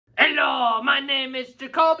Hello, my name is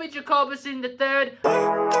Jacoby Jacobison III.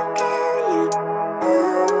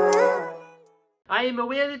 I am a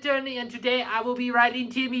will attorney, and today I will be writing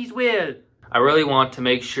Timmy's will. I really want to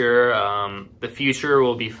make sure the future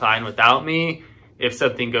will be fine without me if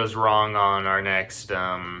something goes wrong on our next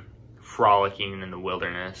frolicking in the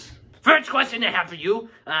wilderness. First question I have for you,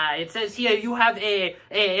 it says here you have a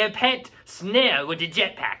pet snail with a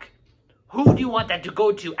jetpack. Who do you want that to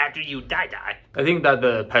go to after you die? I think that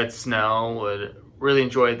the pet snail would really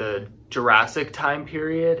enjoy the Jurassic time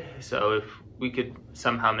period, so if we could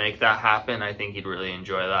somehow make that happen, I think he'd really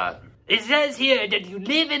enjoy that. It says here that you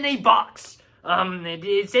live in a box.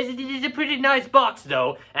 It says it is a pretty nice box,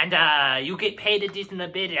 though, and, you get paid a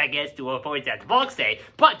decent bit, I guess, to avoid that box day.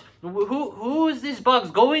 But, who is this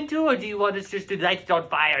box going to, or do you want us just to light it on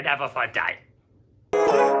fire and have a fun time?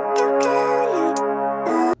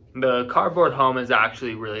 The cardboard home is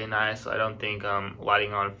actually really nice. I don't think,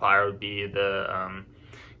 lighting on fire would be the,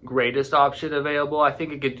 greatest option available. I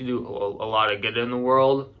think it could do a lot of good in the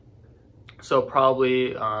world. So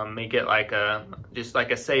probably make it like just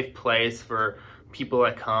like a safe place for people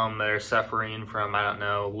that come that are suffering from, I don't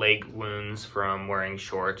know, leg wounds from wearing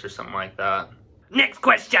shorts or something like that. Next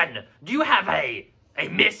question. Do you have a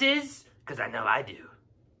missus? Because I know I do.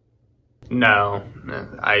 No,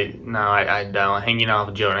 I don't. Hanging out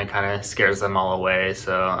with Jonah kind of scares them all away,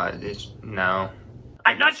 so no.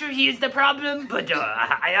 I'm not sure he is the problem, but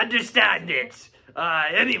I understand it.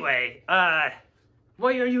 Anyway, why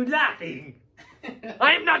are you laughing?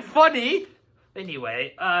 I am not funny.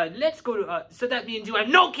 Anyway, let's go to, so that means you have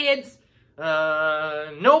no kids,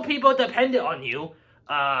 no people dependent on you,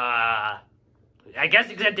 I guess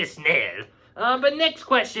except this snail. But next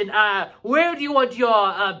question, where do you want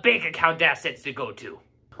your, bank account assets to go to?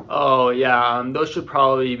 Oh, yeah, those should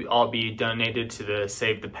probably all be donated to the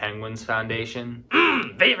Save the Penguins Foundation.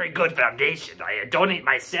 Very good foundation. I donate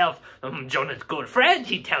myself. Jonah's good friend,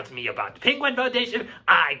 he tells me about the Penguin Foundation.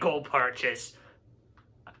 I go purchase.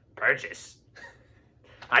 Purchase?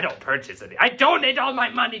 I don't purchase anything. I donate all my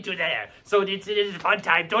money to there. So it is a fun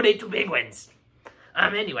time. Donate to penguins.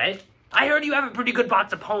 Anyway, I heard you have a pretty good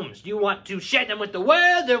box of poems. Do you want to share them with the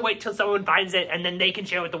world, or wait till someone finds it and then they can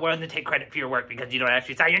share it with the world and take credit for your work because you don't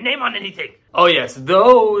actually sign your name on anything? Oh yes,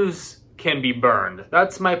 those can be burned.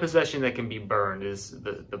 That's my possession that can be burned, is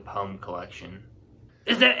the poem collection.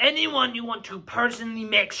 Is there anyone you want to personally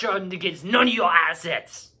make sure that gets none of your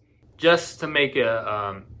assets? Just to make it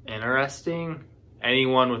interesting,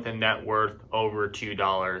 anyone with a net worth over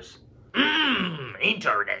 $2.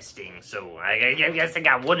 Interesting. So I guess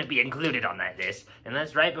I wouldn't be included on that list. And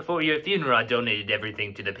that's right before your funeral I donated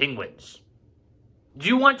everything to the penguins. Do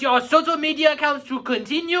you want your social media accounts to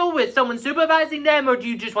continue with someone supervising them, or do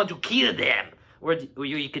you just want to kill them? Or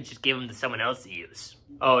you could just give them to someone else to use?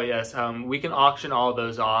 Oh yes, we can auction all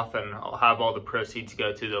those off and I'll have all the proceeds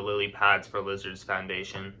go to the Lily Pads for Lizards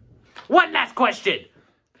Foundation. One last question.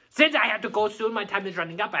 Since I have to go soon, my time is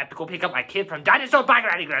running up. I have to go pick up my kid from dinosaur bike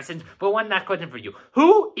riding lessons. But one last question for you.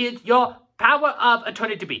 Who is your power of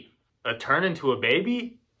attorney to be? A turn into a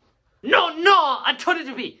baby? No, attorney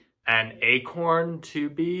to be. An acorn to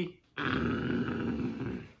be?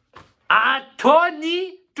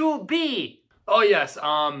 Attorney to be. Oh yes,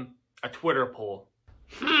 a Twitter poll.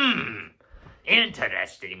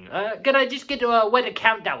 Interesting. Can I just get what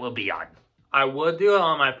account that will be on? I would do it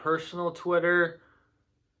on my personal Twitter,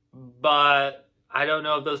 but I don't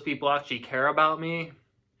know if those people actually care about me.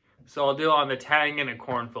 So I'll do it on the Tang in a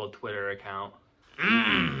Cornfield Twitter account.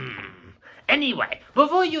 Anyway,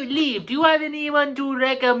 before you leave, do you have anyone to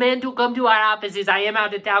recommend to come to our offices? I am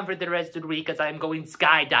out of town for the rest of the week because I am going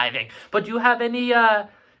skydiving. But do you have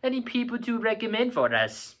any people to recommend for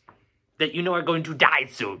us that you know are going to die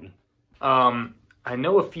soon? I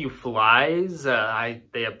know a few flies.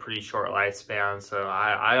 They have pretty short lifespans, so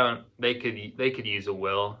I don't. They could use a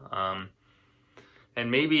will.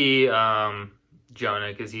 And maybe Jonah,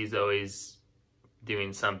 because he's always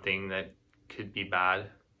doing something that could be bad.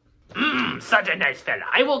 Such a nice fella.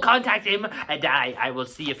 I will contact him, and I will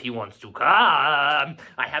see if he wants to come.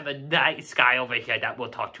 I have a nice guy over here that will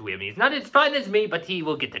talk to him. He's not as fun as me, but he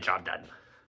will get the job done.